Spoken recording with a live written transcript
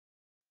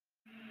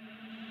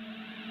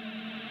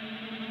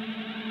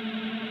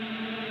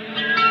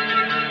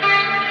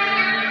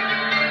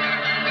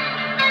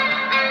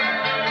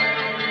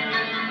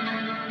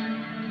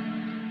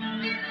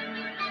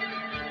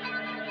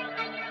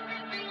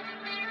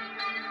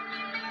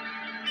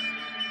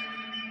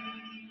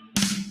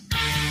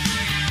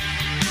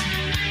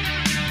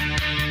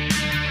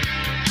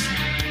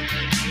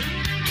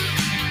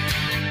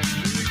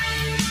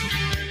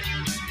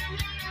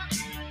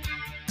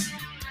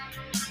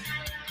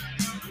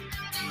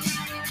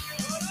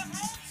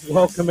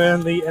Welcome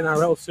in the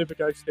NRL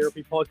Supercoach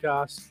Therapy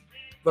Podcast,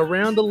 the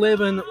Round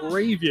 11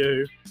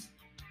 review.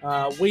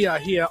 We are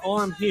here.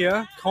 I'm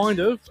here, kind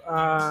of.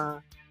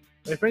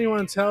 If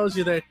anyone tells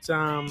you that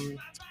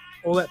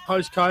all that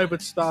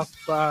post-COVID stuff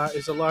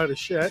is a load of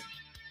shit,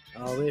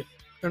 they're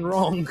fucking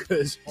wrong,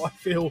 because I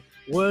feel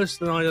worse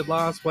than I did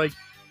last week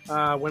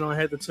when I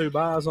had the 2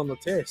 bars on the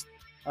test.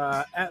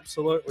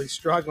 Absolutely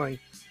struggling.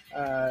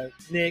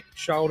 Neck,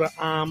 shoulder,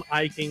 arm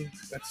aching.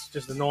 That's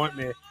just a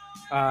nightmare.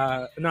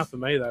 Enough for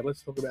me, though.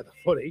 Let's talk about the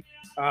footy.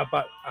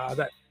 But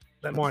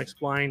that might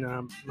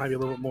explain maybe a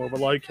little bit more of a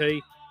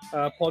low-key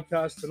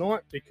podcast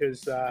tonight,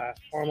 because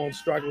I'm on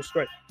struggle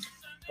street.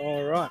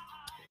 All right,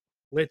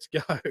 let's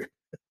go.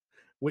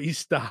 We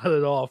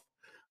started off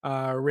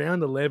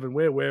round 11.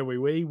 Where were we?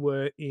 We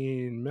were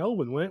in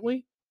Melbourne, weren't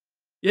we?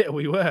 Yeah,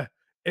 we were.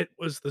 It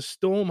was the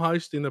Storm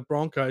hosting the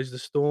Broncos. The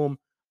Storm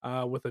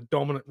with a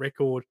dominant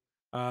record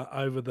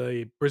over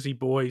the Brizzy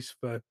boys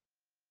for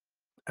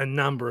a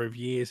number of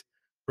years.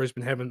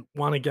 Brisbane haven't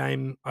won a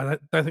game. I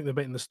don't think they've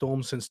beaten the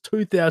Storm since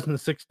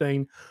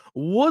 2016.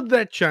 Would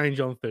that change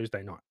on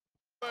Thursday night?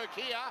 Work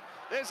here.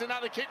 There's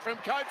another kick from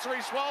Coates.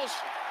 Reece Walsh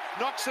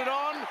knocks it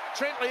on.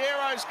 Trent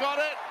Liero's got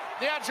it.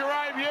 Now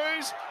Jerome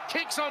Hughes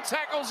kicks on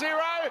tackle 0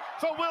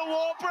 for Will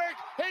Warbrick.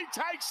 He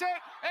takes it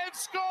and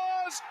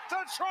scores to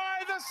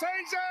try the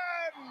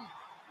season.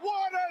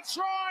 What a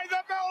try,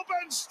 the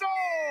Melbourne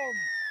Storm.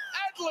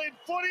 Adelaide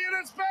footy at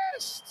its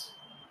best.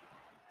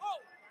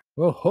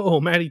 Oh,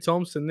 Matty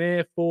Thompson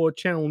there for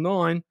Channel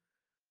 9.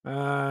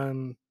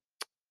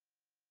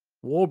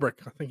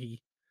 Warbrick, I think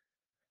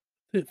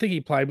he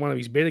played one of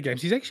his better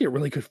games. He's actually a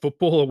really good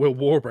footballer, Will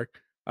Warbrick,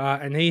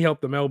 and he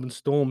helped the Melbourne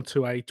Storm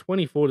to a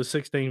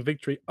 24-16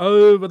 victory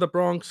over the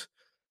Bronx.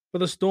 For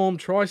the Storm,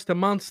 tries to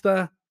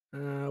Munster.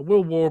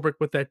 Will Warbrick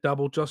with that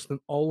double. Justin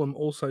Olam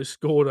also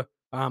scored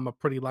a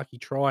pretty lucky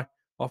try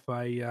off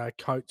a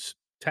Coates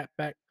tap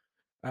back.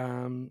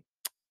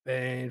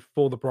 And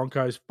for the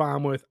Broncos,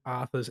 Farnworth,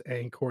 Arthurs,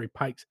 and Corey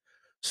Pakes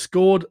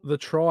scored the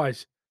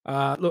tries.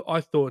 Look,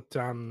 I thought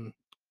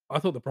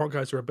the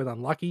Broncos were a bit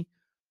unlucky.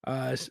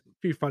 A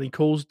few funny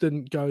calls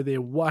didn't go their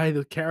way.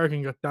 The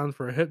Carrigan got done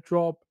for a hip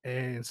drop,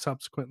 and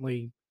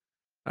subsequently,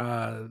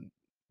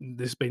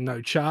 there's been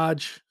no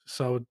charge.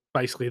 So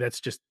basically,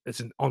 it's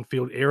an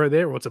on-field error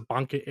there, or it's a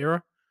bunker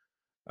error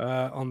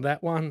on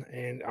that one.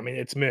 And I mean,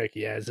 it's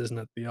murky as, isn't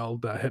it? The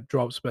old hip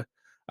drops, but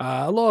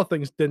a lot of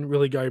things didn't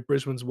really go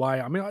Brisbane's way.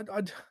 I mean,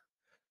 I'd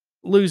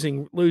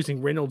losing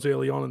Reynolds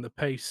early on in the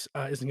piece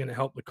isn't going to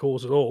help the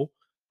cause at all.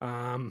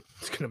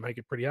 It's going to make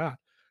it pretty hard.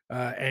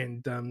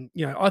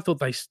 I thought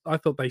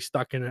they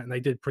stuck in it, and they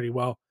did pretty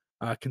well,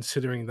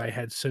 considering they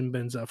had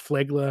Sinbin's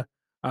Flegler,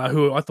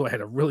 who I thought had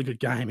a really good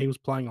game. He was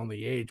playing on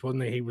the edge,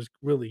 wasn't he? He was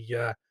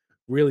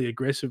really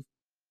aggressive,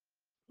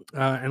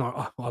 and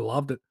I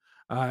loved it.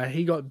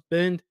 He got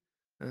binned,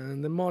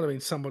 and there might have been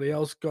somebody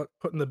else got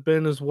put in the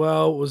bin as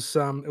well. It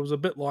was a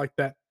bit like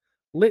that.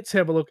 Let's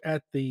have a look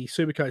at the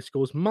Supercoach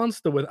scores.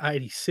 Munster with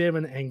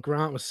 87 and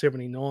Grant with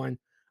 79.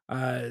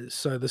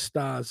 So the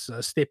Stars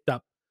stepped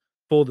up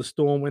for the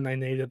Storm when they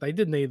needed it. They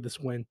did need this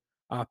win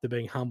after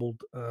being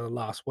humbled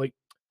last week.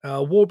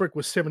 Warbrick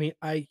was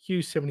 78,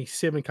 Hughes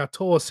 77,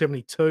 Katoa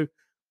 72.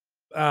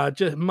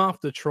 Just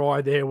muffed a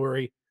try there where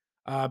he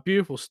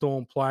beautiful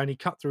Storm play, and he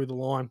cut through the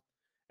line,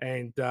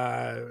 and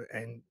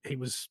he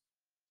was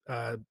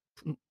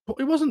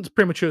it wasn't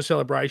premature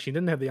celebration. He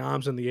didn't have the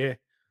arms in the air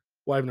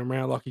waving them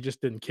around like he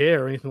just didn't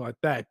care or anything like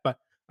that. But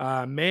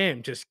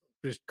man, just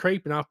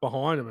creeping up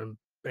behind him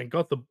and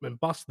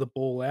busted the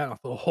ball out. I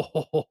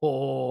thought,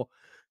 oh,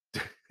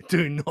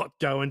 do not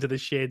go into the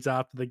sheds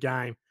after the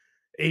game,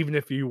 even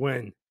if you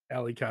win,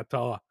 Ali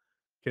Katoa,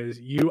 because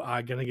you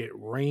are going to get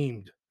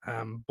reamed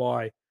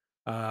by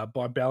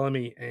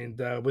Bellamy.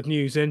 And with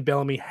news in,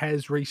 Bellamy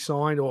has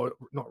re-signed, or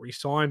not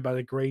re-signed, but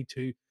agreed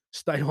to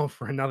stay on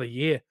for another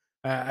year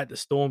at the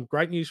Storm.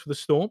 Great news for the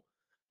Storm.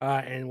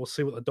 And we'll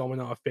see what the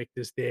domino effect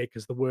is there,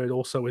 because the word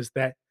also is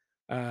that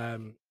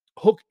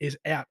Hook is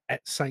out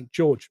at St.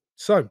 George.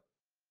 So,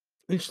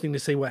 interesting to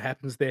see what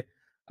happens there.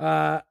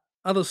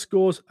 Other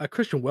scores,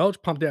 Christian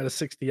Welch pumped out a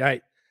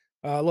 68.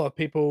 A lot of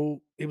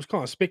people, it was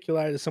kind of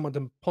speculated as someone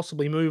to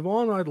possibly move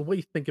on. I'd at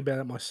least think about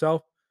it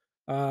myself.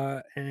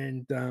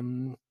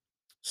 And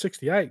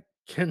 68,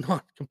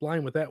 cannot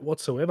complain with that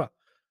whatsoever.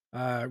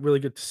 Really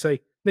good to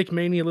see. Nick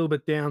Meaney, a little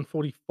bit down,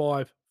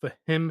 45 for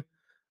him.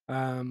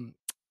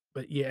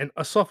 But yeah, and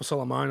Asafa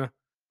Solomona,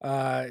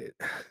 a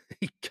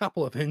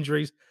couple of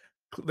injuries.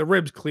 The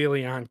ribs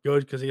clearly aren't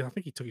good, because I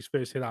think he took his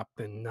first hit up,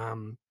 then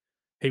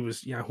he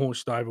was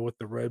haunched over with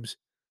the ribs,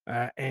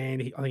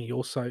 and I think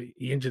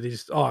he injured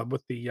his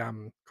with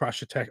the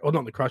crush attack, or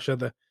not the crusher,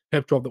 the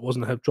hip drop that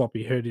wasn't a hip drop.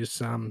 He hurt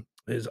his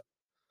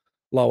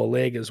lower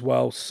leg as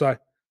well. So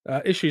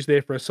issues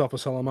there for Asafa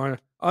Solomona.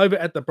 Over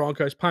at the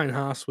Broncos, Payne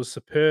Haas was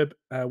superb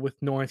with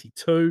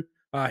 92.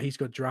 He's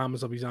got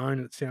dramas of his own,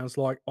 it sounds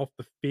like, off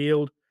the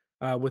field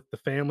with the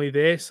family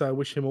there. So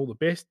wish him all the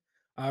best.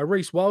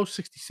 Reece Walsh,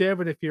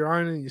 67. If you're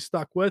owning, you're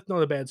stuck with.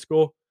 Not a bad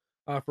score.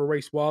 for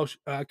Reece Walsh.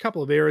 A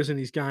couple of errors in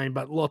his game,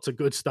 but lots of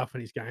good stuff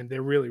in his game.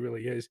 There really,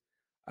 really is.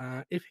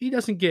 If he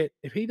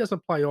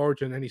doesn't play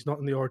Origin and he's not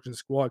in the Origin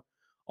squad,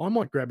 I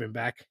might grab him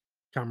back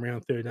come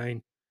round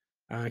 13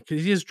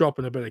 because he is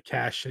dropping a bit of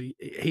cash.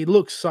 He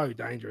looks so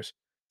dangerous,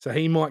 so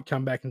he might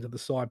come back into the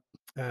side.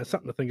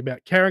 Something to think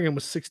about. Carrigan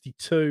was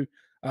 62.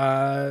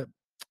 Uh,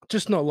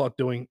 just not a lot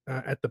doing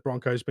at the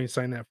Broncos. Been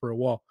saying that for a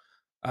while.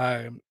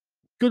 Um,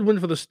 Good win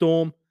for the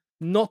Storm.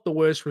 Not the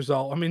worst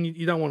result. I mean,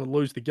 you don't want to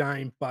lose the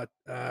game, but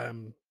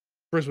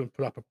Brisbane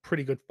put up a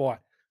pretty good fight,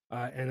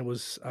 and it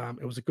was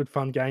a good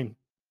fun game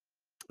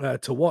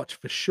to watch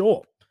for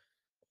sure.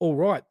 All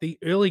right, the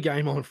early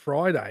game on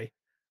Friday,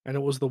 and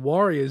it was the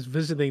Warriors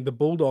visiting the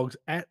Bulldogs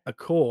at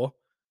Accor.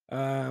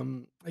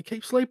 They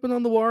keep sleeping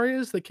on the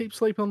Warriors. They keep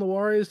sleeping on the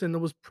Warriors, and it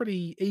was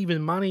pretty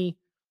even money.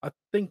 I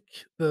think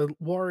the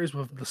Warriors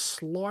were the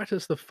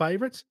slightest of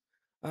favourites,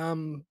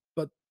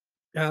 but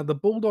the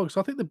Bulldogs.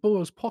 I think the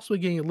Bulldogs possibly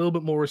getting a little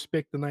bit more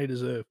respect than they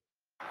deserve.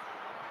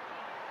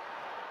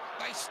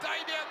 They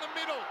stay down the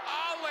middle.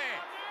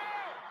 Arlan.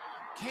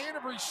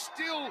 Canterbury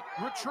still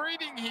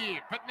retreating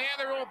here, but now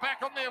they're all back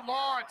on their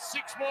line.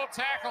 6 more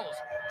tackles.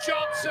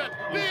 Johnson,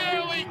 the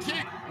early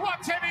kick.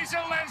 Watemi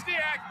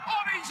Zelezniak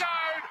on his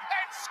own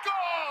and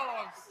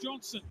scores.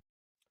 Johnson.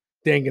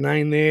 Dan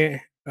Ganane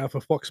there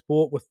for Fox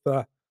Sport with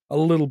a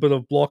little bit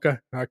of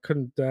blocker. I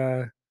couldn't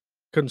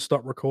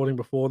stop recording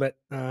before that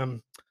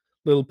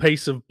little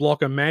piece of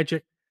blocker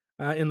magic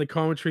in the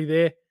commentary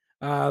there.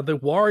 The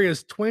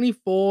Warriors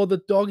 24,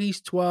 the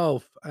Doggies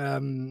 12.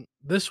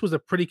 This was a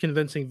pretty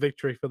convincing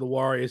victory for the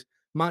Warriors.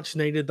 Much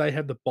needed. They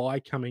had the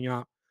bye coming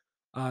up.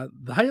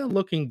 They are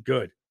looking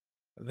good.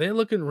 They're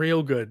looking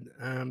real good.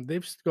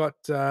 They've got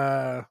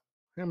how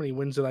many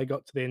wins have they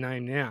got to their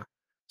name now?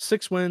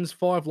 6 wins,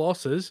 5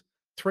 losses,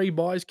 3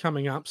 buys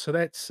coming up. So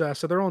that's so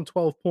they're on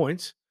 12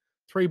 points.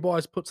 3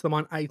 buys puts them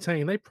on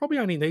 18. They probably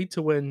only need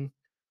to win,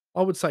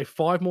 I would say,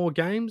 5 more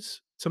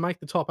games to make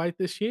the top 8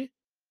 this year.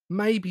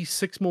 Maybe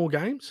 6 more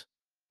games,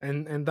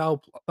 and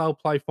they'll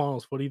play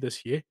finals footy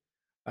this year.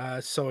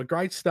 So a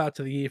great start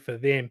to the year for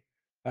them.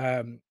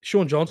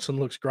 Sean Johnson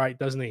looks great,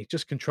 doesn't he?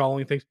 Just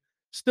controlling things.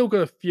 Still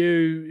got a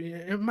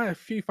few, made a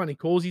few funny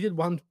calls. He did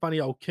one funny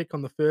old kick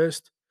on the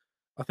first.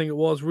 I think it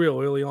was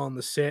real early on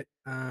the set.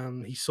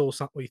 He saw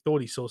something. He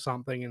thought he saw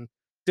something and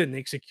didn't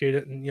execute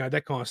it. And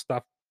that kind of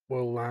stuff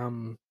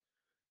will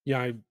you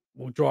know,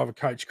 will drive a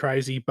coach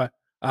crazy. But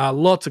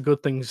lots of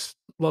good things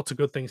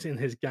in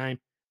his game,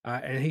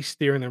 and he's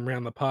steering them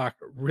around the park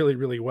really,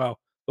 really well.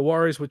 The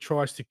Warriors would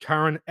tries to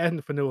Curran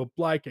and Fanua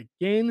Blake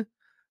again,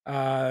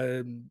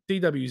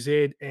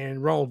 DWZ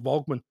and Ronald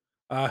Volkman,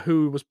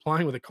 who was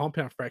playing with a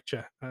compound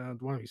fracture,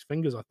 one of his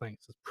fingers, I think.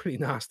 So it's pretty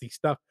nasty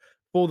stuff.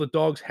 For the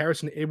Dogs,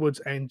 Harrison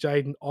Edwards and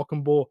Jaden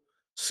Ockenbaugh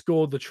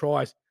scored the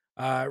tries.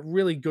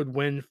 Really good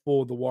win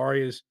for the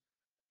Warriors.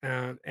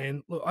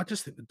 And look, I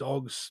just think the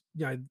Dogs,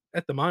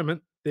 at the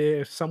moment,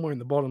 they're somewhere in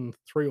the bottom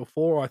 3 or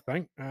 4, I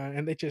think,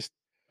 and they're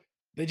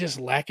just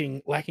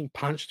lacking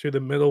punch through the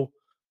middle.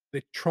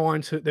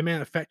 They're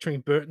manufacturing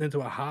Burton into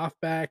a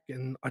halfback,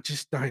 and I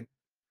just don't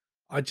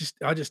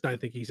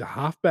think he's a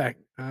halfback.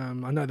 I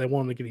know they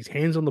want him to get his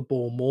hands on the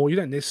ball more. You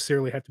don't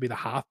necessarily have to be the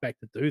halfback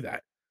to do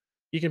that.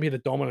 You can be the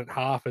dominant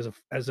half as a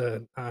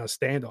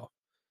standoff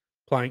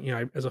playing,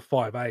 as a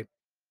 5'8".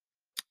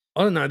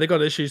 I don't know. They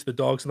got issues, the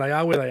Dogs, and they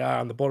are where they are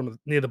on the bottom of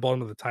near the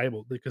bottom of the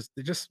table because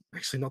they're just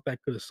actually not that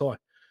good a side.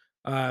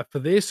 For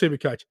their super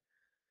coach,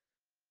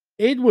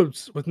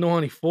 Edwards with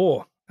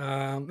 94.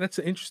 That's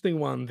an interesting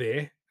one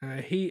there.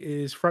 He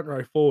is front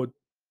row forward,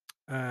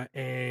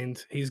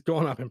 and he's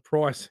gone up in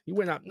price. He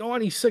went up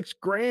 96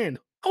 grand.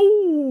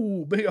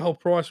 Oh, big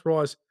old price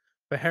rise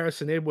for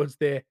Harrison Edwards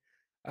there.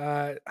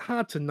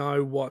 Hard to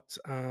know what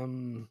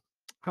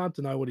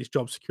his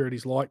job security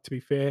is like, to be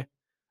fair.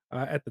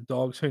 At the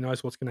Dogs, who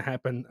knows what's going to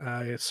happen?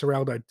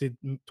 Seraldo did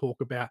talk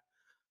about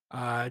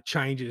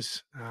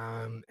changes,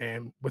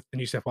 and with the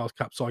New South Wales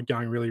Cup side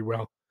going really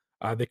well,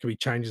 there could be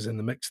changes in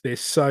the mix there.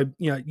 So,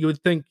 you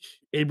would think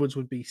Edwards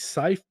would be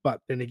safe, but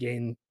then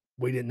again,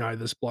 we didn't know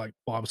this like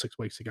 5 or 6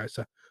 weeks ago.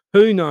 So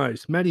who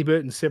knows? Matty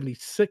Burton,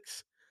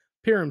 76,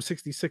 Pyram,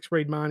 66,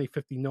 Reed Marnie,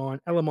 59,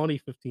 Alamonte,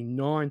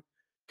 59,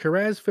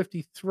 Carraz,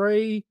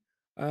 53.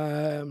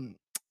 Um,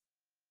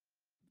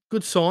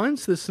 Good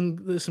signs. There's some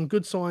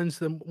good signs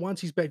that once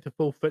he's back to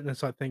full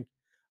fitness, I think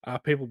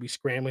people will be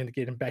scrambling to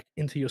get him back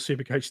into your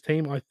Supercoach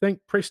team. I think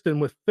Preston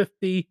with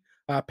 50,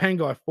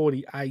 Pangai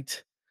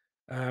 48,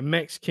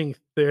 Max King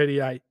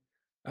 38.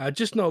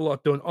 Just not a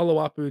lot doing.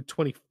 Oluwapu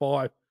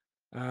 25.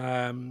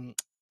 Um,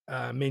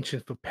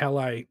 Mentioned for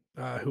Pele,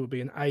 who would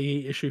be an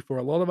AE issue for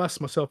a lot of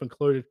us, myself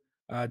included.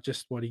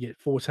 Just what he get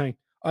 14.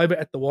 Over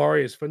at the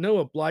Warriors, for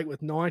Noah Blake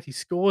with 90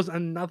 scores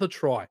another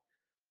try.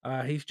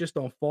 He's just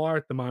on fire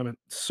at the moment.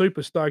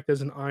 Super stoked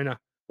as an owner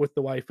with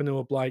the way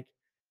Fanua Blake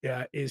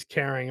is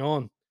carrying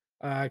on.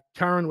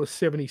 Curran was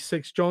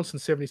 76, Johnson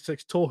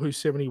 76, Torhu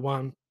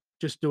 71,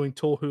 just doing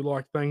Torhu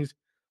like things.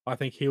 I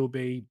think he'll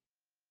be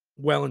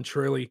well and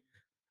truly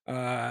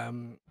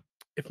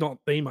if not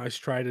the most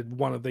traded,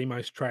 one of the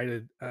most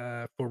traded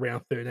for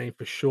round 13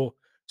 for sure.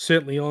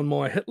 Certainly on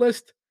my hit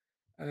list.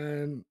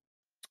 Um,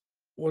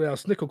 what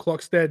else? Nickel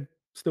Clockstead,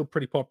 still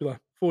pretty popular.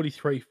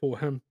 43 for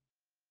him.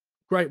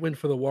 Great win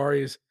for the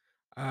Warriors.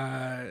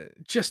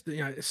 Just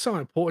it's so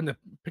important to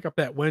pick up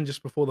that win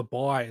just before the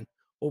bye, and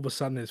all of a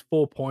sudden there's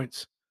 4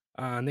 points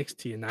next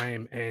to your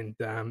name, and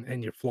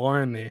you're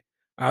flying there.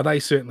 They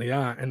certainly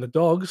are. And the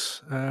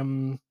Dogs,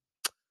 the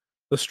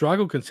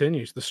struggle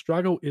continues. The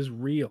struggle is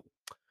real.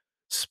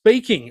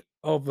 Speaking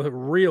of the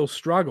real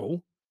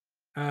struggle,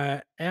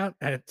 out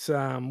at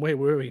where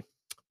were we?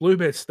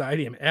 Bluebird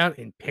Stadium, out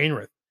in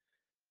Penrith,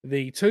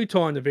 the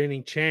two-time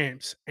defending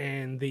champs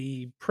and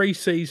the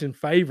preseason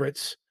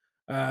favourites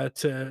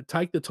to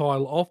take the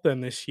title off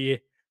them this year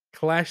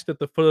clashed at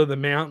the foot of the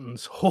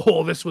mountains.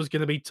 Oh, this was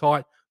going to be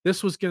tight.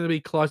 This was going to be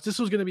close. This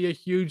was going to be a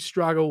huge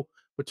struggle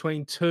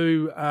between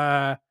two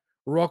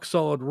rock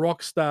solid,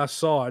 rock star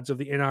sides of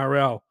the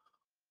NRL,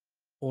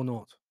 or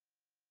not.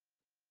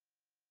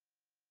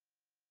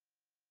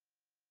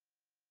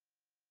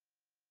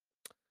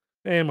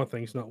 And my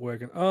thing's not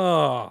working.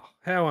 Oh,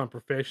 how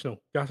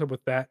unprofessional. Gutted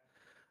with that.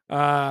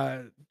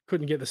 Uh,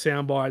 couldn't get the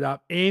soundbite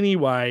up.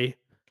 Anyway,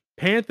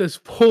 Panthers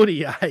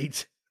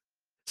 48.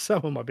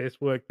 Some of my best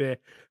work there.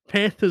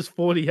 Panthers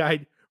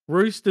 48,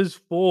 Roosters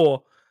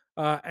 4.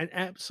 An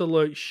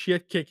absolute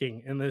shit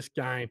kicking in this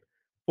game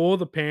for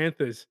the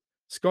Panthers.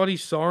 Scotty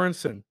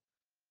Sorensen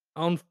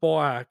on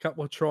fire, a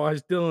couple of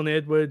tries. Dylan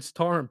Edwards,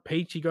 Tyron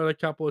Peachy got a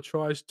couple of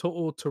tries.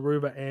 To'o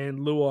Taruva and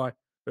Luai,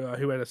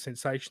 who had a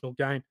sensational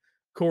game.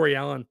 Corey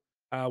Allen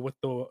with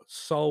the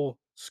sole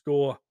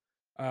score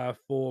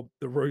for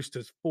the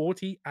Roosters,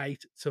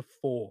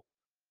 48-4.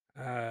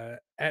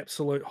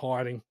 Absolute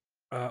hiding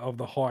of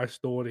the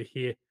highest order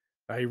here.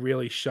 They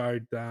really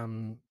showed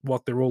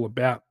what they're all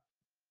about,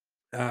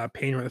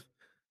 Penrith.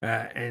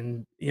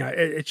 And,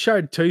 it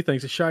showed two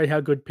things. It showed how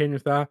good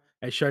Penrith are.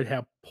 It showed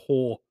how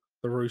poor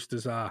the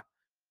Roosters are.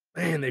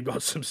 Man, they've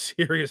got some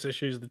serious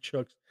issues, the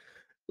Chooks.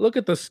 Look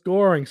at the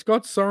scoring.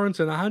 Scott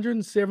Sorensen,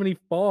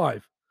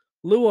 175.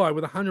 Luai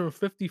with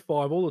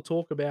 155. All the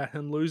talk about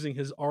him losing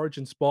his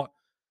origin spot.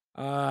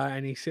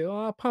 And he said,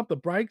 "Oh, pump the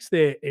brakes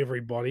there,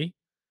 everybody,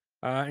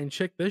 and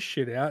check this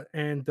shit out."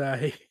 And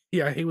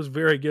he was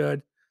very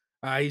good.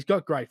 He's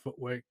got great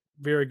footwork,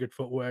 very good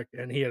footwork,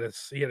 and he had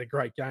a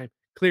great game.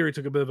 Cleary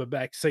took a bit of a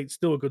back seat,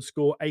 still a good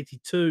score,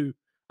 82.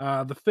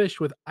 The Fish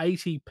with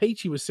 80,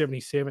 Peachy was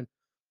 77.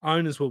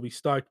 Owners will be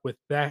stoked with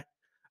that.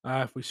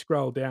 If we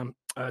scroll down,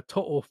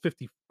 To'o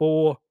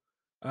 54.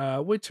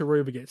 Where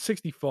Taruva gets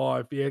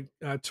 65. Yeah,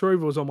 Taruva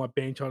was on my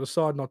bench. I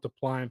decided not to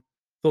play him.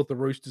 Thought the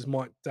Roosters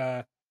might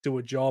do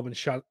a job and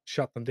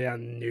shut them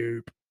down.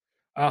 Nope.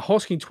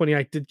 Hosking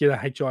 28 did get a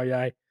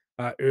HIA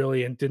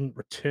early and didn't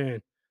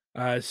return.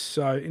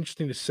 So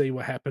interesting to see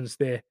what happens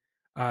there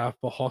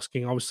for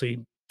Hosking.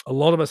 Obviously, a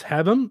lot of us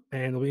have him,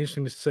 and it'll be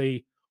interesting to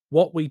see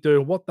what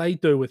they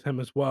do with him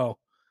as well.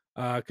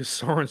 Because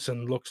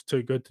Sorensen looks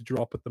too good to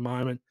drop at the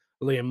moment.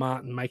 Liam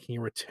Martin making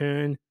a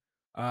return.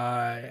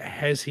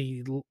 Has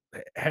he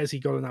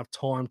got enough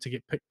time to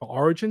get picked for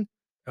Origin?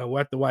 We'll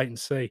have to wait and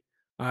see.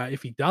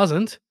 If he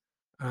doesn't,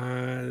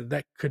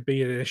 that could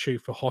be an issue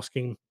for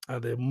Hosking.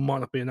 There might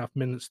not be enough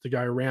minutes to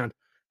go around.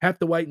 Have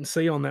to wait and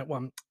see on that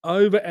one.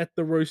 Over at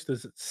the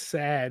Roosters, it's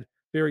sad,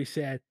 very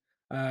sad.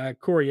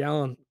 Corey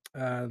Allen,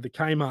 the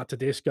Kmart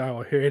Tedesco,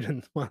 I heard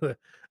in one of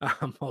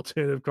the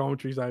alternative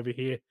commentaries over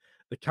here.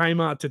 The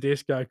Kmart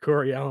Tedesco,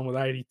 Corey Allen with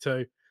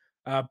 82.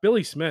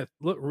 Billy Smith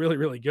looked really,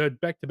 really good.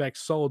 Back-to-back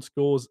solid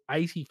scores,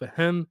 80 for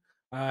him.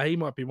 He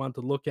might be one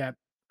to look at.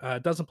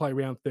 Doesn't play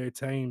round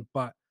 13,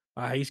 but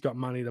he's got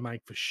money to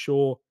make for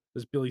sure.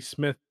 There's Billy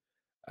Smith.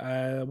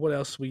 What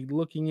else are we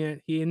looking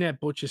at here? Nat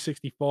Butcher,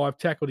 65,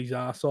 tackled his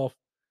ass off.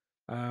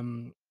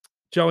 Um,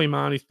 Joey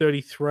Marnie,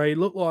 33,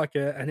 looked like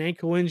an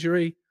ankle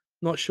injury.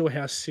 Not sure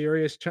how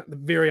serious.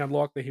 Very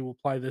unlikely he will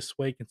play this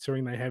week,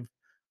 considering they have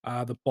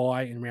the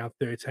bye in round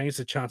 13. It's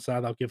a chance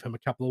they'll give him a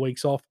couple of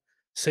weeks off,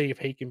 see if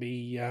he can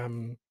he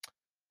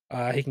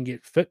can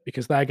get fit,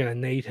 because they're going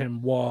to need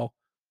him while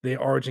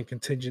their Origin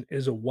contingent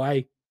is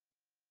away.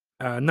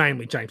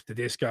 Namely James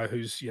Tedesco,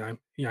 who's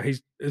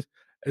he's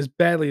as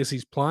badly as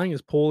he's playing,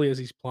 as poorly as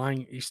he's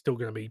playing, he's still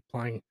going to be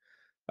playing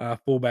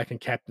fullback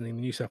and captaining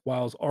the New South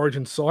Wales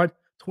Origin side.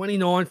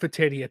 29 for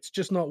Teddy. It's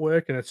just not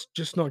working. It's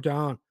just not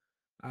going.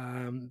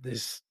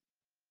 There's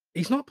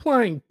He's not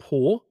playing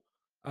poor,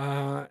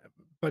 uh,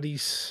 but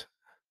he's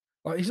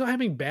not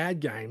having bad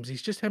games.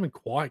 He's just having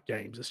quiet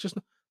games. It's just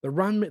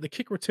the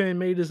kick return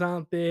meters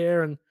aren't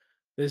there, and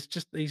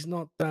he's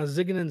not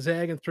zigging and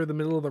zagging through the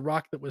middle of the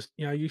ruck that was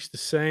used to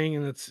seeing,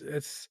 and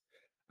it's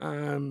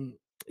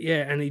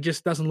yeah, and he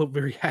just doesn't look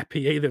very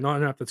happy either. And I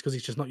don't know if that's because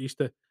he's just not used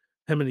to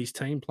him and his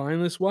team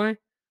playing this way.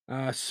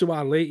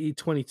 Suaalii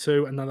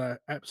 22, another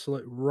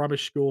absolute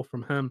rubbish score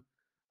from him.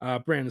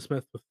 Brandon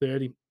Smith with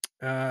 30.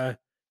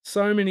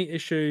 So many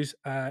issues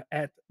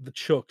at the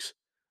Chooks.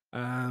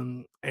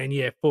 And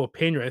yeah, for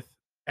Penrith,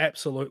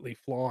 absolutely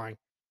flying.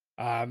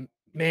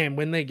 man,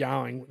 when they're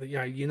going,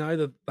 you know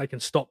that they can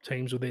stop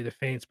teams with their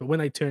defense, but when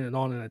they turn it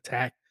on and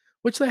attack,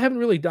 which they haven't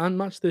really done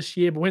much this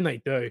year, but when they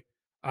do,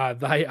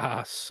 they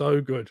are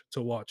so good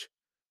to watch.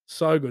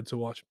 So good to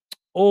watch.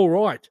 All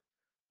right.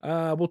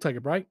 We'll take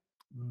a break.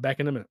 Back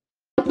in a minute.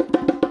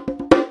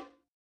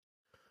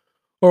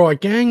 All right,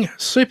 gang.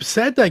 Super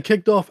Saturday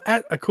kicked off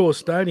at Accor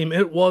Stadium.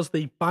 It was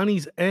the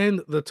Bunnies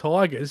and the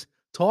Tigers.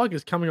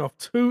 Tigers coming off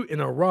two in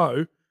a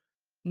row.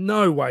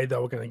 No way they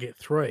were going to get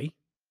three.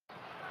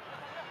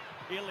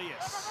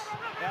 Ilias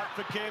out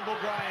for Campbell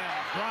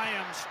Graham.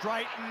 Graham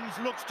straightens,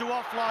 looks to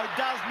offload,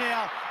 does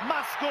now.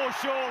 Must score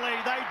surely.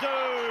 They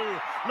do.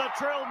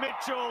 Latrell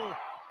Mitchell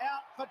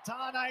out for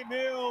Tane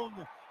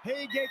Milne.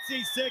 He gets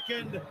his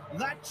second.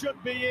 That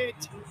should be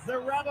it. The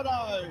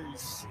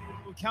Rabbitohs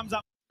comes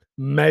up.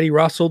 Matty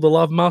Russell, the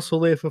love muscle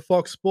there for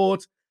Fox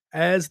Sports,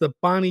 as the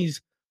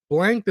Bunnies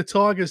blank the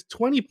Tigers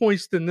 20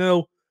 points to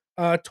nil.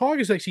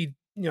 Tigers actually,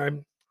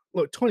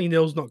 look, 20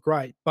 nil's not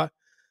great, but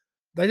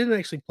they didn't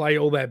actually play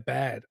all that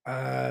bad.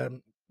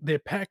 Their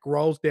pack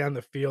rolls down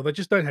the field. They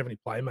just don't have any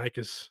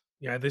playmakers.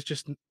 There's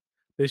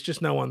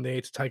just no one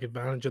there to take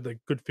advantage of the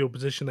good field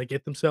position they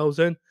get themselves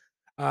in.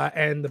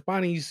 And the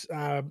Bunnies,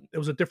 it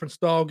was a different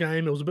style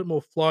game. It was a bit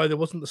more flow. There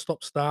wasn't the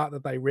stop start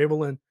that they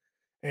revel in,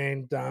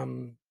 and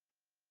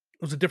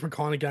it was a different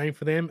kind of game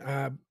for them,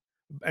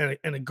 and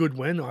a good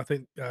win. I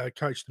think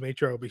Coach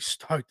Demetrio will be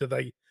stoked that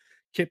they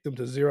kept them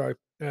to 0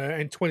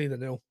 and 20 to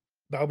nil.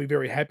 They'll be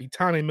very happy.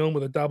 Tane Milne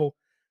with a double.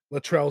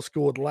 Latrell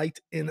scored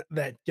late in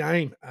that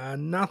game.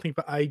 Nothing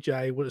for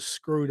AJ would have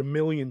screwed a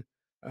million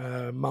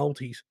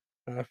multis.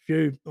 A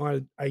few, I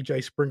had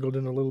AJ sprinkled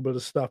in a little bit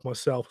of stuff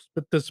myself. It's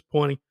a bit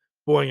disappointing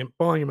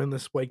buying him in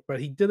this week, but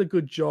he did a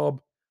good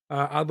job.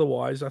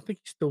 Otherwise, I think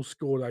he still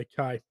scored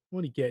okay.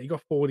 What did he get? He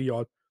got 40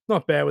 odd.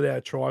 Not bad without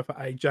a try for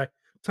AJ.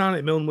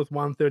 Tarnett Milne with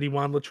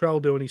 131.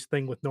 Latrell doing his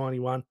thing with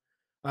 91.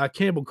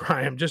 Campbell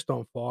Graham just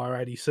on fire,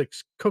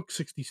 86. Cook,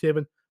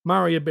 67.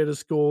 Murray, a better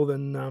score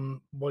than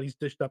what he's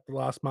dished up the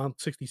last month,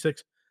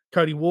 66.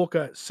 Cody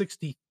Walker,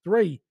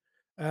 63.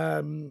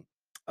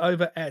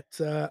 Over at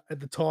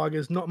the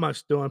Tigers, not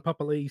much doing.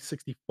 Papa Lee,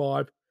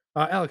 65.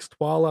 Alex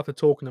Twile, after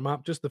talking him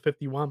up, just the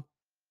 51.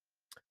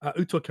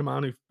 Uto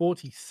Kamanu,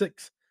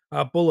 46.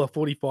 Buller,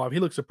 45. He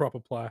looks a proper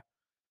player.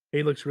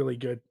 He looks really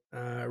good.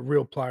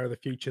 Real player of the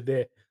future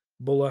there,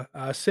 Buller.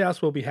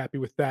 South will be happy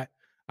with that.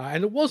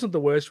 And it wasn't the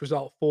worst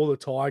result for the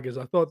Tigers.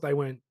 I thought they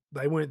weren't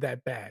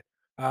that bad.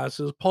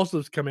 So there's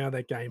positives come out of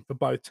that game for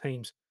both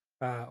teams,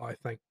 I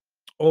think.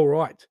 All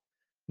right.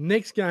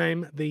 Next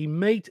game, the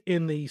meat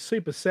in the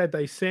Super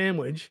Saturday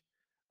sandwich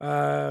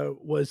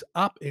was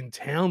up in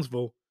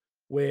Townsville,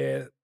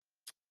 where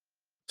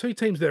two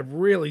teams that have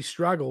really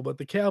struggled, but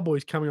the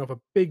Cowboys coming off a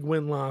big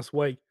win last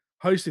week,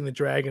 hosting the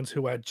Dragons,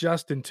 who are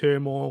just in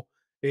turmoil.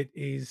 It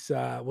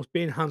was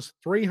Ben Hunt's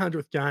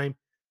 300th game.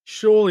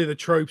 Surely the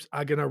troops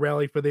are going to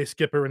rally for their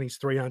skipper in his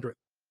 300th.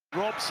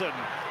 Robson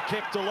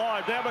kept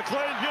alive. Now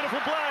McLean, beautiful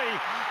play.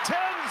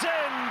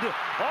 Townsend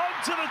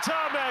onto the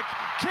tarmac,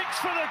 kicks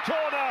for the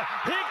corner.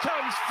 Here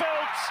comes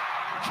Phelps.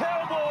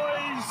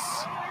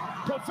 Cowboys,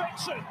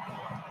 perfection.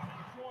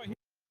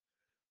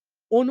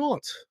 Or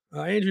not.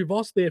 Andrew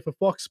Voss there for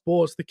Fox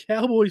Sports. The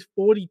Cowboys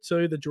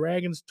 42, the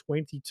Dragons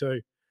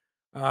 22.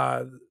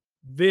 Uh,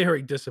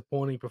 Very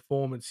disappointing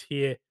performance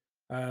here.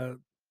 Uh,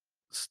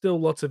 Still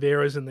lots of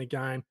errors in the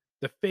game.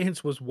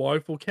 Defense was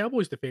woeful.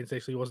 Cowboys defense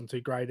actually wasn't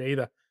too great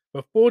either.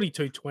 But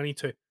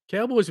 42-22.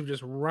 Cowboys were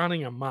just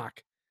running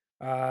amok.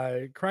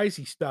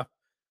 Crazy stuff.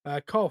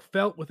 Kyle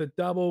Felt with a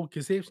double.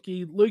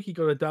 Kazewski, Lukey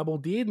got a double.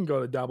 Dearden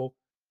got a double.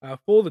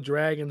 For the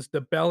Dragons,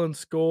 DeBellin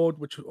scored,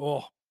 which,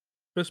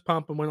 fist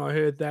pumping when I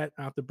heard that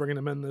after bringing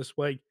him in this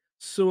week.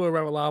 Sua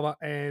Ravalawa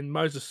and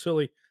Moses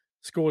Sully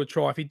scored a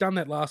try. If he'd done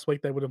that last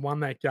week, they would have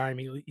won that game.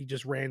 He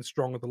just ran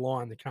strong at the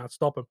line. They can't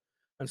stop him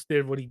instead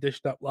of what he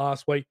dished up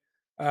last week.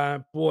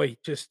 Boy,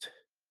 just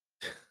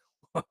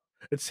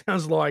it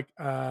sounds like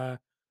the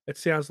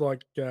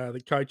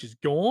coach is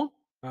gone.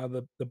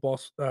 The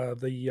boss,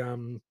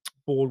 the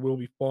board will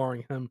be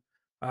firing him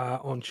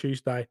on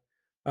Tuesday.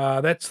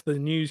 That's the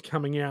news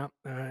coming out,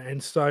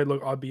 and so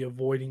look, I'd be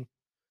avoiding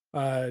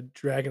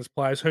Dragons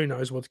players. Who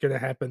knows what's going to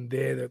happen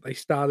there? That they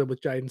started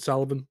with Jaden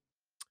Sullivan.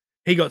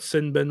 He got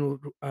sin bin,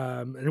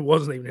 and it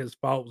wasn't even his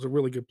fault. It was a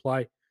really good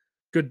play.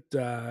 Good,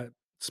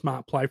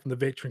 smart play from the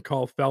veteran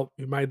Kyle Felt,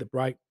 who made the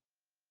break.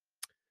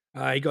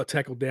 He got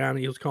tackled down.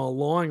 He was kind of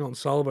lying on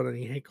Sullivan, and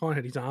he kind of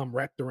had his arm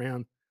wrapped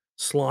around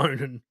Sloan,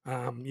 and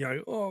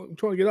oh, I'm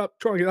trying to get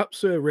up,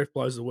 sir. Ref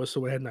blows the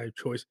whistle. We had no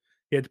choice.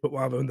 He had to put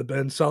one of them in the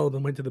bin.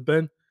 Sullivan went to the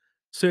bin,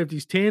 served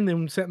his 10,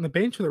 then sat on the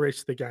bench for the rest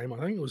of the game. I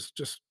think it was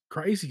just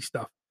crazy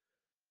stuff.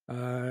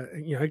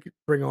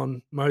 Bring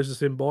on Moses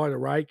Mbai to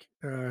rake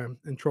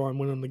and try and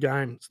win on the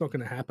game. It's not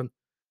going to happen.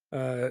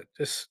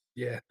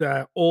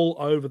 They're all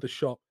over the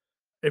shop.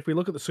 If we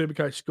look at the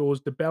Supercoach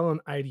scores, DeBellin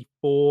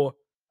 84,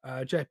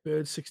 Jack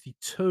Bird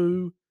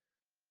 62,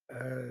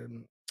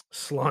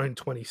 Sloan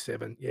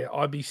 27. Yeah,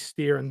 I'd be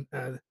steering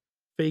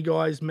Fee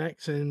guys,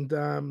 Max and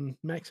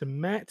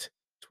Matt.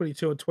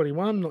 22 and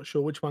 21. Not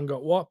sure which one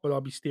got what, but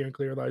I'll be steering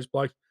clear of those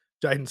blokes.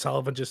 Jaden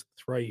Sullivan just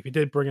 3. If you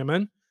did bring him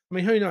in, I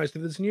mean, who knows?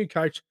 If there's a new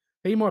coach,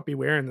 he might be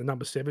wearing the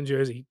number 7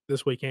 jersey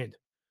this weekend.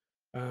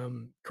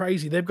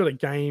 Crazy. They've got a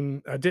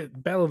game,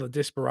 Battle of the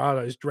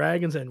Desperados,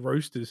 Dragons and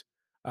Roosters,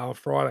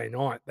 Friday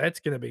night. That's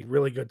going to be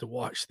really good to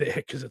watch there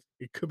because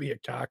it could be a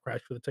car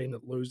crash for the team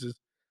that loses.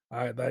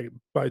 They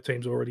both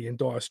teams already in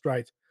dire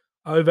straits.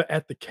 Over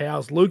at the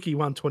Cows, Lukey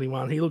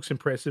 121. He looks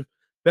impressive.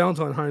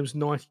 Valentine Holmes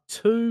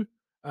 92.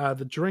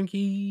 The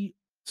Drinky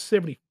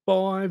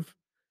 75.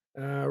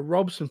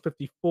 Robson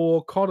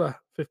 54. Cotter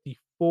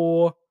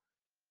 54.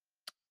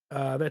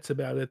 That's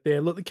about it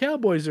there. Look, the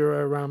Cowboys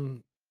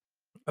are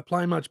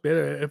playing much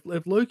better.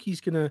 If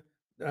Lukey's gonna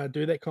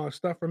do that kind of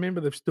stuff, remember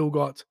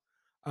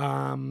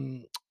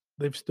um,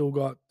 they've still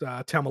got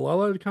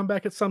Tamalolo to come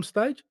back at some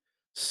stage.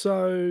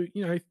 So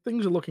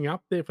things are looking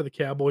up there for the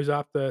Cowboys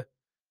after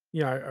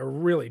a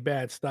really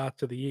bad start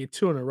to the year,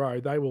 2 in a row.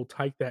 They will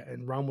take that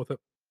and run with it.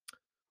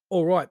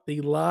 All right,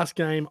 the last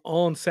game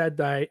on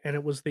Saturday, and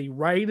it was the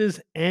Raiders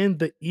and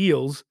the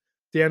Eels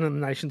down in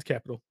the nation's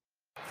capital.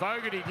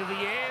 Fogarty to the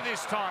air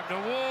this time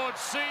towards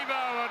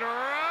Sebo and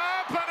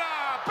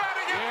Rapana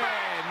batting it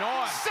back.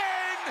 Nice.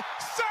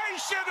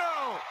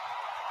 Sensational.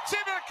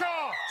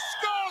 Timoko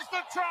scores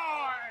the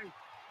try.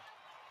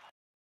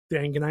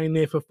 Dan Ganane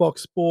there for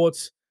Fox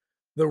Sports.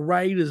 The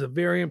Raiders, a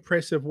very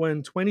impressive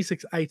win,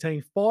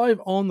 26-18,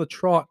 5 on the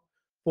trot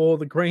for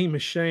the Green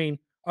Machine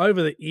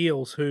over the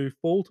Eels, who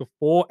fall to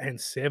 4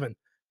 and 7.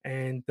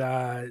 And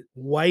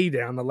way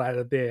down the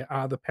ladder there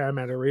are the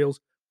Parramatta Eels.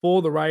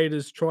 For the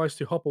Raiders, tries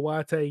to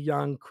Hopawate,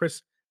 Young,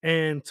 Chris,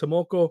 and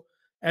Tomoko.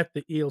 At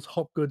the Eels,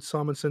 Hopgood,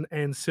 Simonson,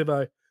 and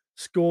Sivo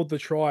scored the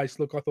tries.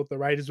 Look, I thought the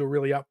Raiders were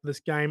really up for this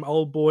game.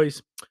 Old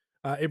boys,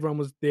 everyone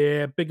was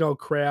there, big old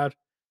crowd.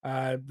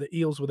 The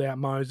Eels without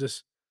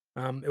Moses.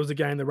 It was a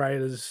game the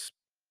Raiders,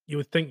 you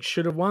would think,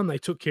 should have won. They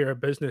took care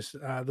of business.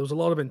 There was a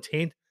lot of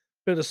intent,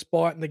 bit of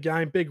spite in the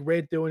game. Big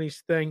Red doing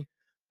his thing.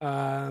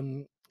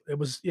 It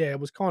was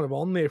kind of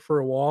on there for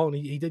a while, and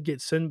he did get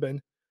sin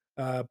bin.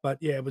 But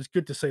yeah, it was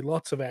good to see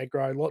lots of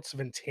aggro, lots of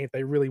intent.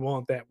 They really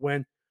wanted that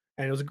win,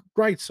 and it was a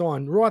great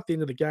sign right at the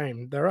end of the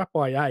game. They're up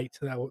by 8.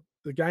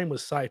 The game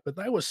was safe, but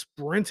they were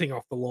sprinting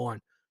off the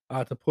line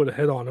to put a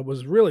hit on. It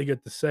was really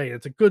good to see.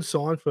 It's a good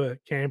sign for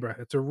Canberra.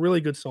 It's a really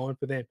good sign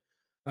for them.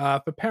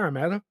 For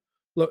Parramatta,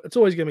 look, it's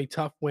always going to be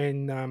tough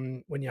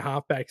when your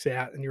halfback's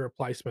out and your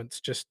replacement's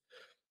just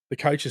the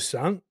coach's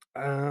son.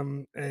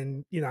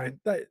 And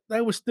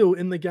they were still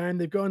in the game.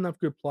 They've got enough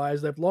good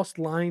players. They've lost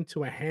Lane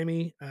to a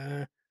hammy.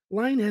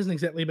 Lane hasn't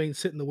exactly been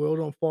setting the world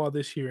on fire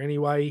this year.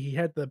 Anyway, he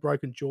had the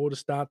broken jaw to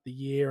start the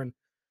year, and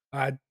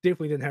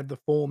definitely didn't have the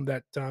form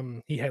that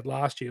he had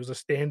last year. It was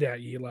a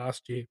standout year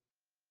last year.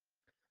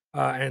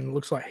 And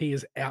looks like he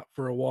is out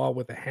for a while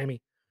with a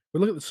hammy. We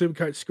look at the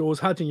Supercoach scores.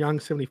 Hudson Young,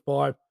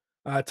 75.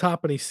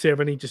 Tarpany,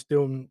 70, just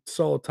doing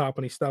solid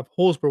Tarpany stuff.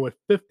 Horsburgh with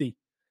 50.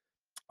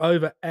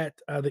 Over at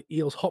the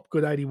Eels,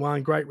 Hopgood,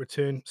 81. Great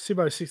return.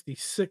 Sivo,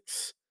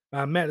 66.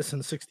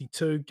 Madison,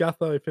 62.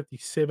 Gutho,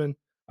 57.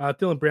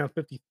 Dylan Brown,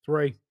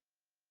 53.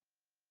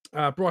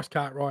 Bryce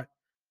Cartwright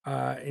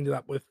ended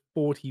up with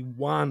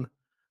 41.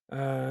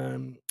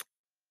 Lane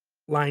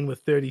with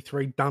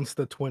 33.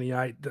 Dunster,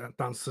 28.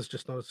 Dunster's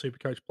just not a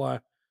Supercoach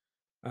player.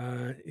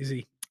 Is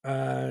he?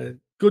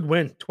 Good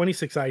win,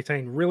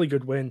 26-18, really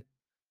good win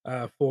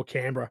for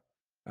Canberra.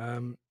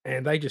 And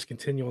they just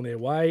continue on their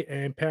way,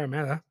 and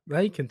Parramatta,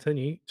 they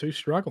continue to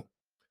struggle.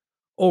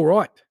 All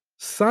right,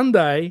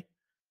 Sunday,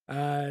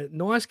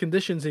 nice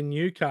conditions in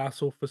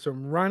Newcastle for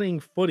some running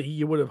footy,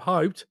 you would have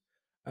hoped.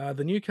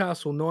 The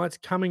Newcastle Knights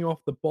coming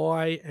off the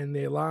bye and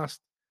their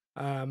last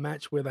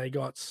match where they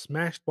got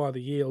smashed by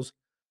the Eels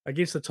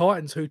against the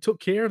Titans, who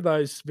took care of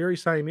those very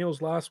same Eels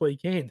last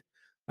weekend.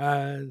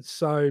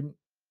 So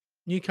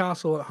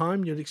Newcastle at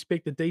home, you'd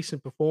expect a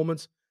decent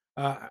performance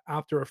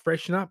after a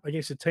freshen up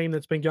against a team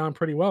that's been going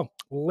pretty well.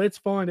 Let's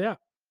find out.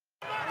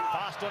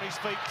 Fast on his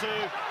feet too.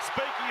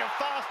 Speaking of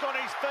fast on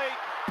his feet,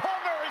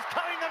 Ponga is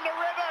cutting them to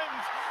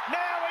ribbons.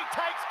 Now he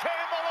takes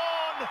Campbell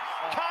on.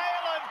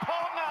 Kalen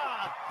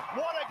Ponga.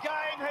 What a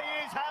game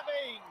he is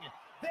having.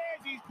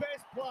 There's his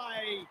best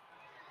play.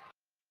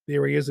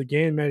 There he is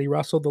again, Matty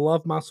Russell, the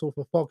love muscle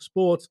for Fox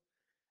Sports,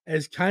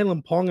 as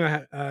Kalen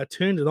Ponga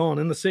turned it on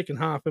in the second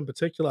half in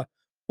particular.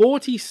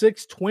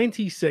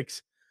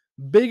 46-26.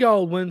 Big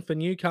old win for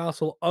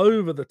Newcastle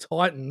over the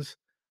Titans,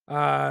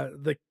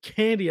 the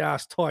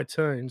candy-ass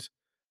Titans,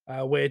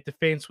 where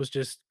defence was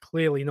just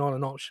clearly not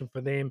an option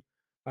for them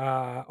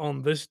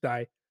on this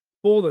day.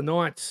 For the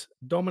Knights,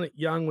 Dominic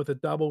Young with a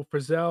double.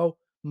 Frizzell,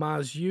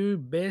 Marzu,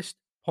 Best,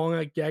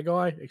 Ponga,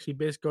 Gagai. Actually,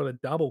 Best got a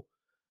double.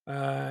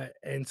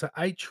 And so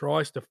 8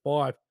 tries to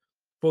 5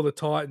 for the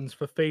Titans.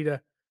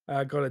 Fafita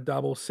got a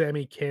double.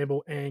 Sammy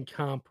Campbell and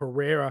Calm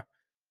Pereira.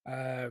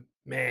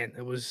 Man,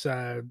 it was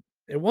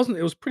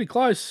pretty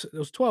close. It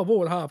was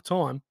 12-all at half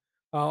time.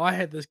 I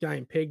had this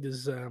game pegged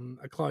as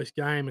a close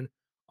game, and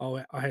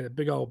I had a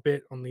big old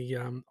bet on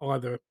the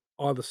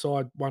either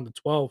side 1 to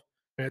 12,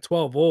 And at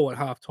 12 all at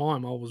half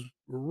time, I was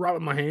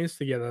rubbing my hands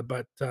together,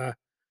 but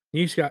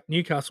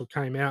Newcastle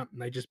came out and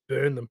they just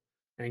burned them,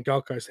 and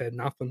Gold Coast had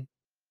nothing.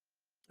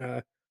 Uh,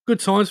 Good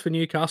signs for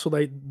Newcastle.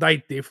 They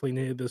definitely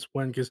needed this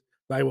win because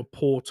they were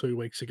poor 2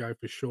 weeks ago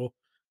for sure.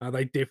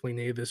 They definitely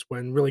needed this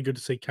win. Really good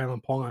to see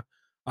Kalen Ponga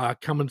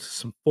come into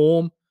some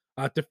form.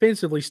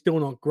 Defensively, still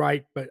not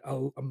great, but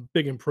a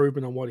big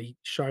improvement on what he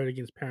showed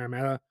against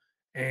Parramatta.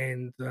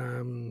 And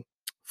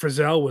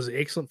Frizzell was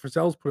excellent.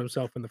 Frizzell's put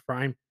himself in the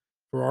frame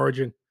for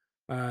Origin.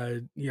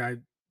 You know,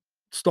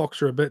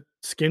 stocks are a bit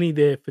skinny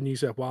there for New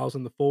South Wales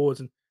in the forwards,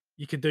 and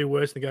you could do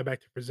worse than go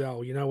back to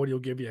Frizzell. You know what he'll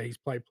give you? He's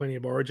played plenty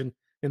of Origin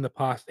in the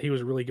past. He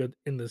was really good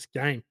in this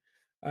game.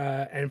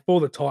 And for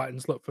the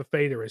Titans, look,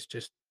 Fafita is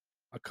just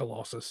a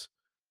colossus.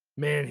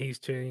 Man, he's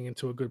turning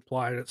into a good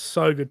player. And it's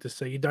so good to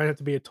see. You don't have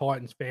to be a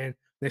Titans fan,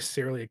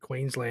 necessarily a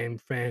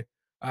Queensland fan,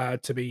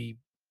 to be,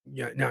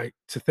 no,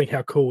 to think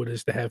how cool it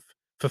is to have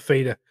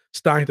Fafita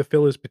starting to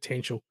fill his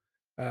potential.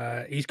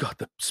 He's got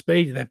the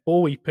speed. That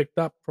ball he picked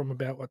up from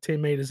about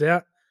 10 meters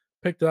out,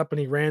 picked it up and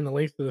he ran the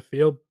length of the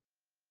field.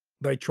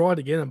 They tried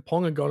again, and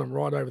Ponga got him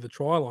right over the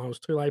try line. It was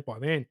too late by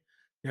then.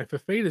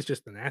 Fafita's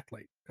just an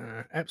athlete,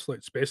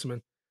 absolute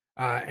specimen,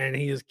 and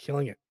he is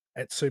killing it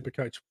at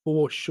Supercoach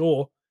for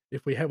sure.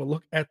 If we have a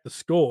look at the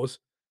scores,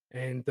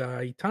 and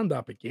he turned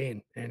up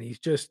again, and he's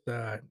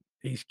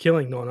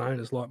killing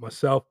non-owners like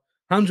myself.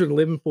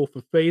 111 for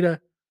Fafita.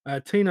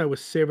 Tino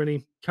was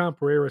 70.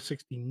 Camperera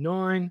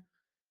 69.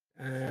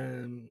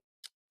 Um,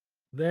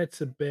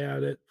 that's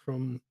about it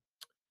from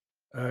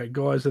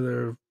guys that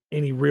are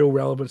any real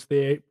relevance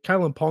there.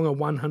 Kalen Ponga,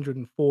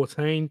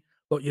 114.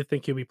 Look, you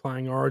think he'll be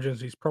playing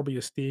Origins. He's probably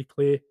a steer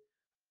clear.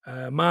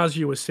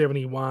 Marzu was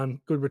 71.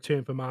 Good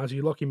return for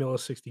Marzu. Lockie Miller,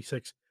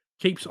 66.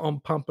 Keeps on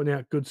pumping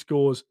out good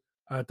scores,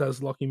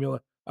 does Lockie Miller.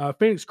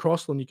 Phoenix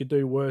Crossland, you could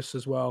do worse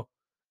as well.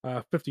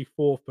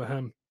 54 for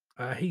him.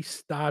 He's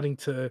starting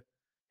to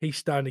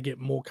get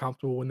more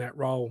comfortable in that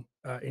role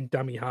in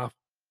dummy half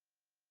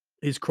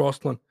is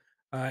Crossland,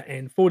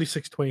 and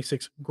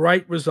 46-26.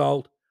 Great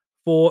result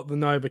for the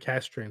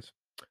Novocastrians.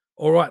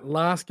 All right,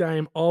 last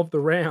game of the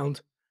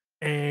round,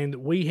 and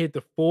we head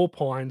to Four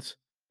Pines,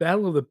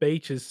 Battle of the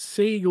Beaches,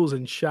 Seagulls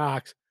and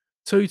Sharks,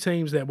 two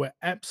teams that were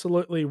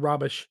absolutely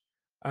rubbish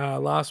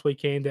last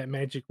weekend at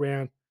Magic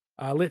Round.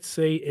 Let's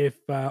see if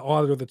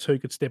either of the two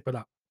could step it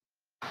up.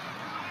 Here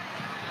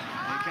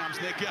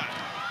comes Nico.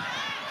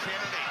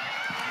 Kennedy.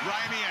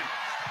 Ramian.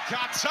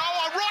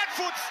 Katoa. Right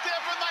foot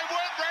step and they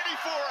weren't ready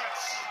for it.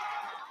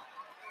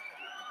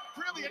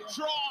 Brilliant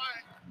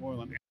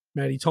try.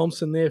 Matty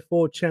Thompson there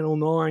for Channel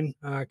 9.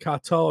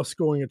 Katoa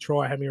scoring a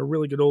try, having a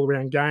really good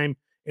all-around game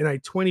in a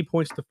 20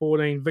 points to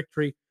 14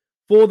 victory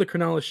for the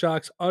Cronulla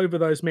Sharks over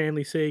those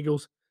Manly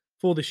Seagulls.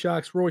 For the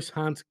Sharks, Royce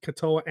Hunt,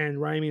 Katoa and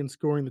Ramian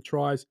scoring the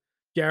tries.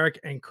 Garrick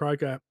and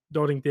Croker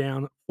dotting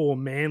down for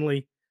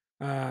Manly.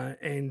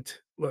 And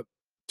look,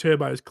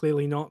 Turbo is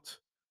clearly not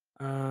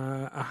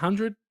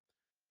 100.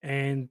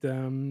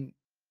 And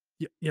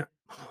yeah,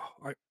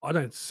 I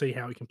don't see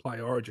how he can play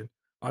Origin.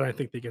 I don't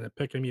think they're going to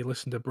pick him. You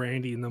listen to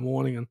Brandy in the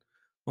morning and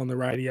on the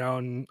radio,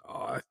 and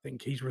I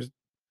think he's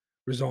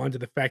resigned to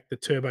the fact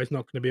that Turbo's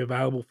not going to be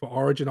available for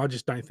Origin. I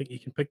just don't think you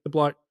can pick the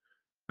bloke.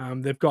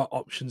 They've got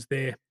options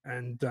there,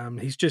 and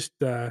he's just.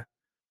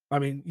 I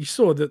mean, you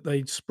saw that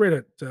they spread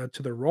it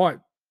to the right.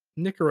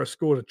 Nicara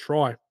scored a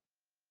try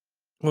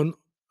on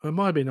it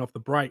might have been off the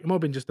break. It might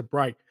have been just a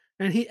break.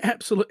 And he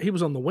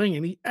was on the wing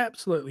and he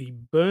absolutely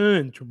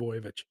burned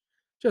Trebojevic.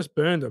 Just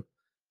burned him.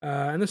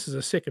 And this is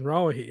a second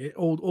rower here,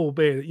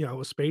 albeit,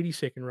 a speedy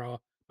second rower.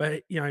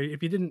 But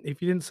if you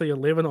didn't see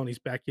 11 on his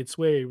back, you'd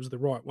swear he was the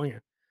right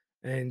winger.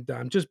 And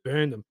just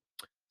burned him.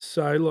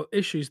 So look,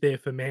 issues there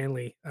for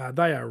Manly.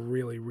 They are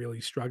really,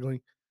 really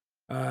struggling.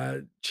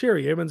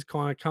 Cherry Evans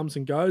kind of comes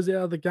and goes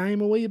out of the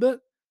game a wee bit.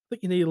 I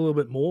think you need a little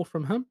bit more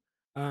from him.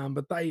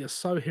 But they are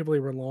so heavily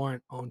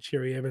reliant on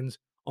Cherry Evans,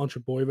 on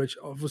Trebojevic.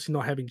 Obviously,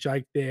 not having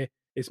Jake there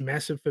is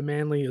massive for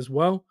Manly as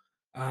well.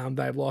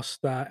 They've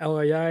lost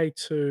LAA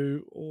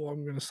to,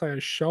 I'm going to say, a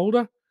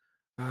shoulder.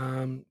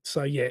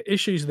 So, yeah,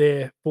 issues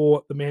there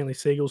for the Manly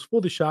Seagulls.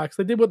 For the Sharks,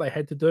 they did what they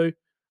had to do.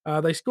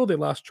 They scored their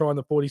last try in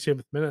the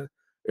 47th minute.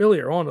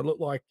 Earlier on, it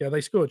looked like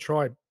they scored a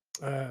try.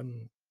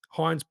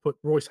 Hines put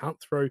Royce Hunt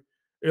through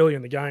early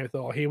in the game. I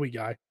thought, oh, here we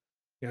go.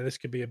 This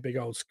could be a big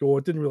old score.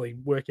 It didn't really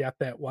work out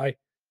that way.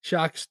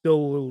 Sharks still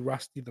a little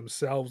rusty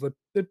themselves.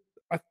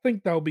 I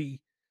think they'll be.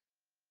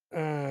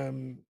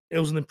 It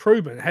was an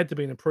improvement. It had to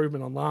be an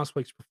improvement on last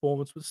week's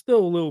performance, but still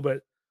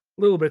a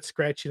little bit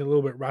scratchy and a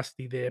little bit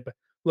rusty there. But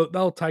look,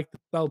 they'll take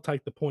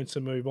the points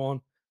and move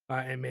on.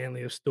 And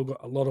Manly have still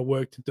got a lot of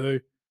work to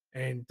do.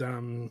 And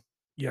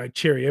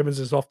Cherry Evans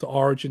is off to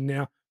Origin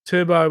now.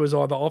 Turbo is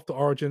either off to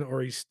Origin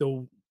or he's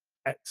still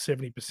at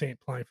 70%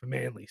 playing for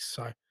Manly.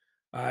 So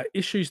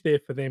issues there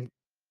for them.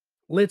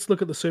 Let's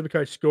look at the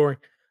Supercoach scoring.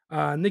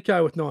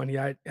 Nico with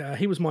 98.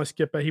 He was my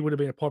skipper. He would have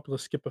been a popular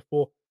skipper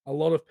for a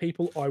lot of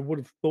people, I would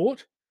have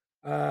thought.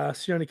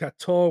 Sione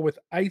Katoa with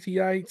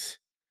 88.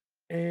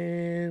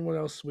 And what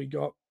else we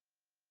got?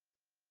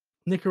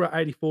 Nicker at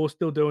 84,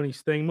 still doing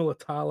his thing.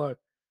 Mulatalo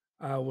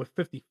with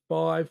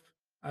 55.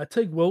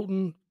 Teague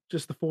Wilton,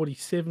 just the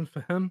 47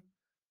 for him.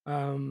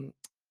 Um,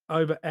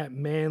 Over at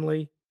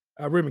Manly,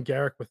 Ruben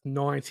Garrick with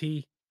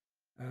 90.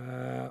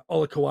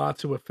 Ola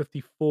Kawatu with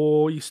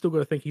 54. You still got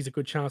to think he's a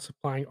good chance of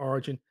playing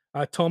Origin.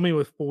 Tommy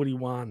with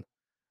 41.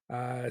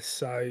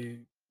 So,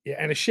 yeah,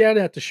 and a shout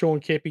out to Sean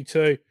Kepi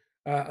too.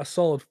 A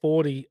solid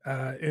 40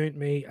 earned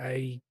me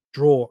a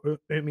draw,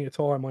 earned me a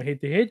tie in my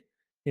head to head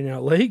in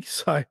our league.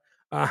 So,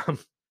 um,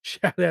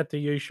 shout out to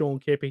you, Sean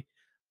Kepi,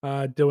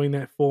 doing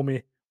that for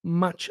me.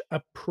 Much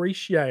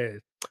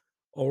appreciated.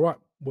 All right,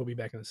 we'll be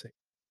back in a sec.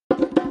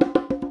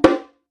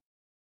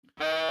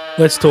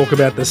 Let's talk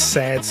about the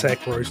sad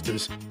sack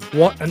Roosters.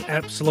 What an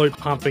absolute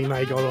pumping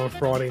they got on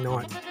Friday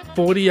night.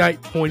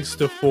 48 points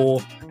to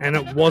 4, and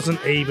it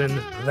wasn't even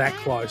that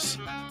close.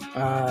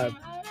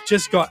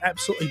 Just got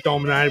absolutely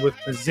dominated with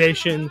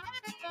possession.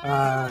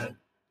 The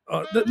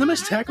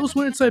missed tackles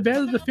weren't so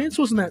bad. The defence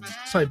wasn't that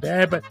so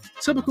bad, but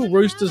typical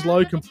Roosters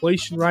low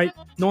completion rate,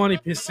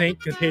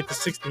 90% compared to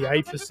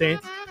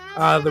 68%.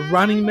 The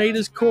running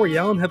meters, Corey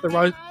Allen had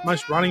the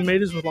most running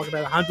meters with like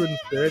about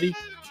 130.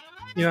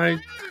 You know,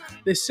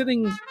 they're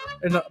sitting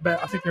in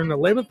about, I think they're in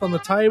 11th on the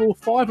table,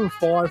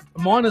 5-5,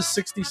 minus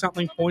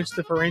 60-something points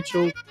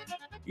differential.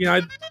 You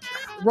know,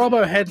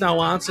 Robbo had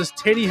no answers.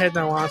 Teddy had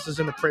no answers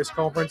in the press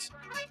conference.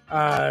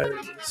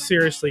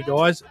 Seriously,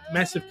 guys,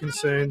 massive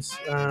concerns.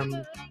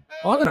 I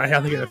don't know how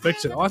they're going to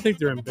fix it. I think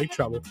they're in big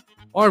trouble.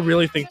 I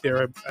really think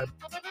they're a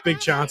big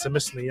chance of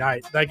missing the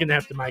 8. They're going to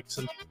have to make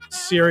some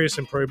serious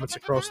improvements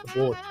across the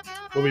board.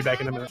 We'll be back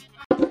in a minute.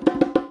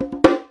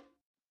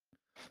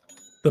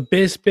 The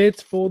best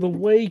bets for the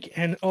week,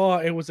 and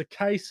it was a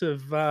case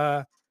of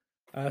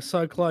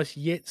so close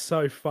yet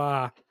so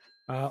far.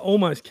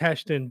 Almost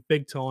cashed in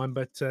big time,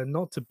 but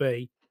not to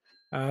be.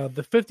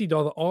 The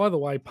 $50 either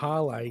way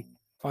parlay,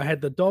 I had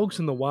the Dogs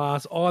and the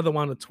Wars either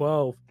 1 to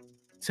 12,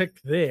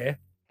 tick there.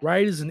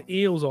 Raiders and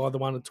Eels either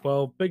 1 to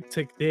 12, big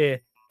tick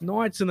there.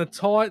 Knights and the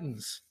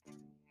Titans.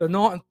 The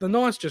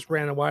Knights just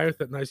ran away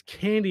with it, and those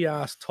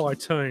candy-ass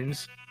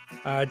Titans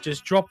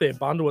just dropped their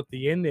bundle at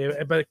the end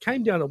there. But it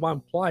came down to one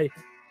play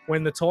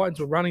when the Titans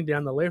were running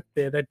down the left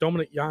there, that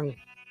Dominic Young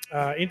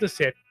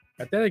intercept.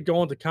 If that had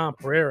gone to Cam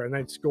Pereira and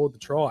they'd scored the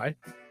try,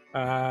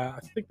 I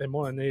think they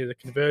might have needed a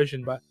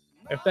conversion, but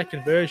if that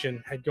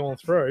conversion had gone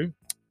through,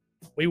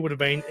 we would have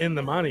been in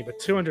the money. But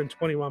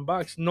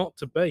 $221, not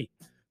to be.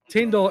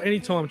 $10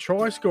 anytime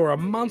try scorer.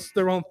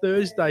 Munster on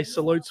Thursday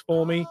salutes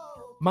for me.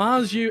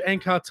 Marzu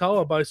and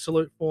Katoa both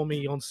salute for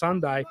me on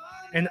Sunday.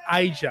 And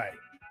AJ,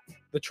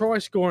 the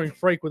try-scoring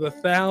freak with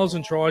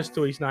 1,000 tries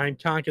to his name,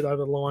 can't get over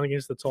the line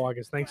against the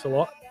Tigers. Thanks a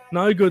lot.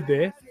 No good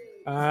there.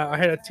 I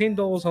had a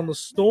 $10 on the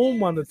Storm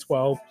 1 to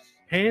 12,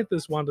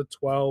 Panthers 1 to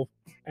 12,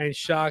 and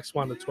Sharks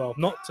 1 to 12.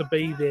 Not to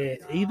be there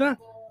either.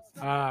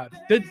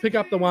 Did pick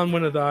up the one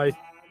winner though.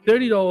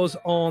 $30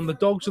 on the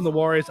Dogs and the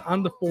Warriors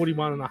under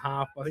 41.5.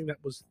 I think that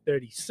was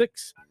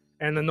 36.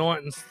 And the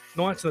Knights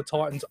and the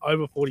Titans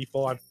over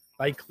 45.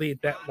 They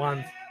cleared that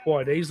one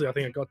quite easily. I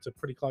think it got to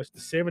pretty close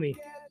to 70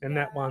 in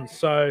that one.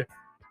 So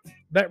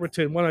that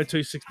returned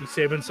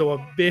 102.67. So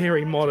a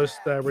very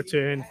modest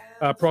return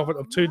profit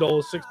of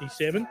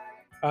 $2.67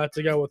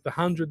 to go with the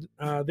 100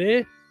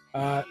 there.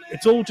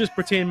 It's all just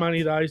pretend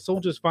money though. It's all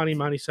just funny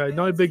money. So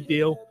no big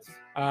deal.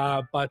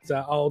 But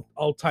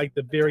I'll take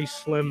the very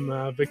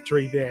slim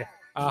victory there.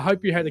 I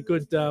hope you had a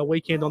good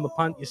weekend on the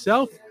punt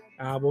yourself.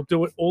 We'll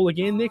do it all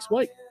again next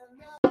week.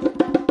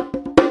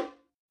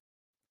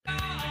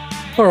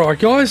 All right,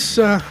 guys.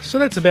 So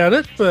that's about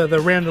it for the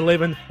round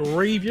 11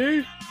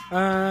 review.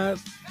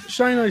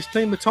 Shano's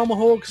team, the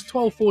Tomahawks,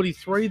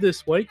 1243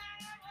 this week,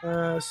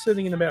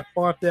 sitting in about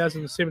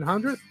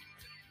 5,700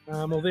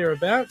 or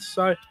thereabouts.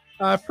 So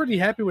pretty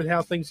happy with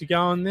how things are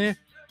going there.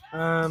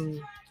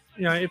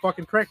 You know, if I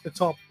can crack the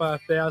top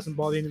 1,000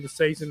 by the end of the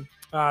season,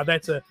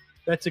 that's a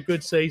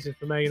good season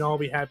for me, and I'll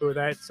be happy with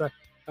that. So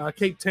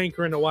keep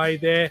tinkering away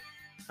there,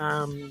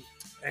 and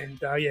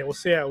we'll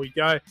see how we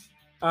go.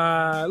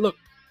 Look,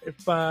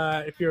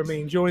 if you're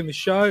enjoying the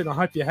show, and I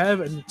hope you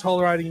have, and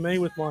tolerating me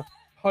with my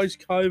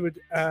post-COVID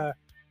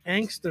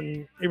angst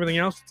and everything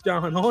else that's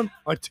going on,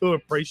 I do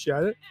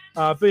appreciate it.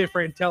 Be a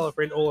friend, tell a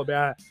friend all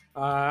about it.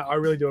 I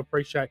really do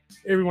appreciate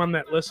everyone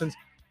that listens.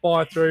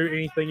 Fire through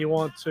anything you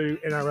want to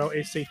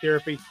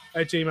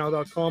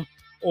nrlsctherapy@gmail.com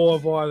or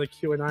via the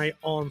Q&A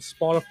on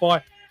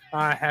Spotify.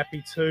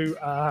 Happy to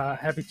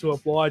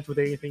oblige with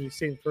anything you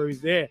send through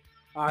there.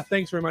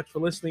 Thanks very much for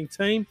listening,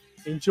 team.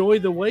 Enjoy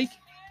the week.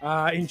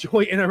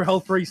 Enjoy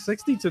NRL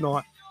 360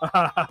 tonight.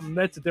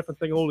 That's a different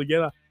thing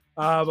altogether.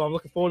 I'm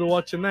looking forward to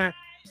watching that,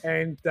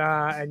 and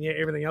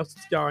everything else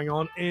that's going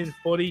on in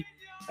footy.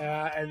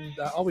 And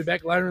I'll be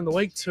back later in the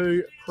week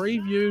to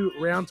preview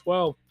round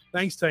 12.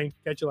 Thanks, team.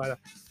 Catch you later.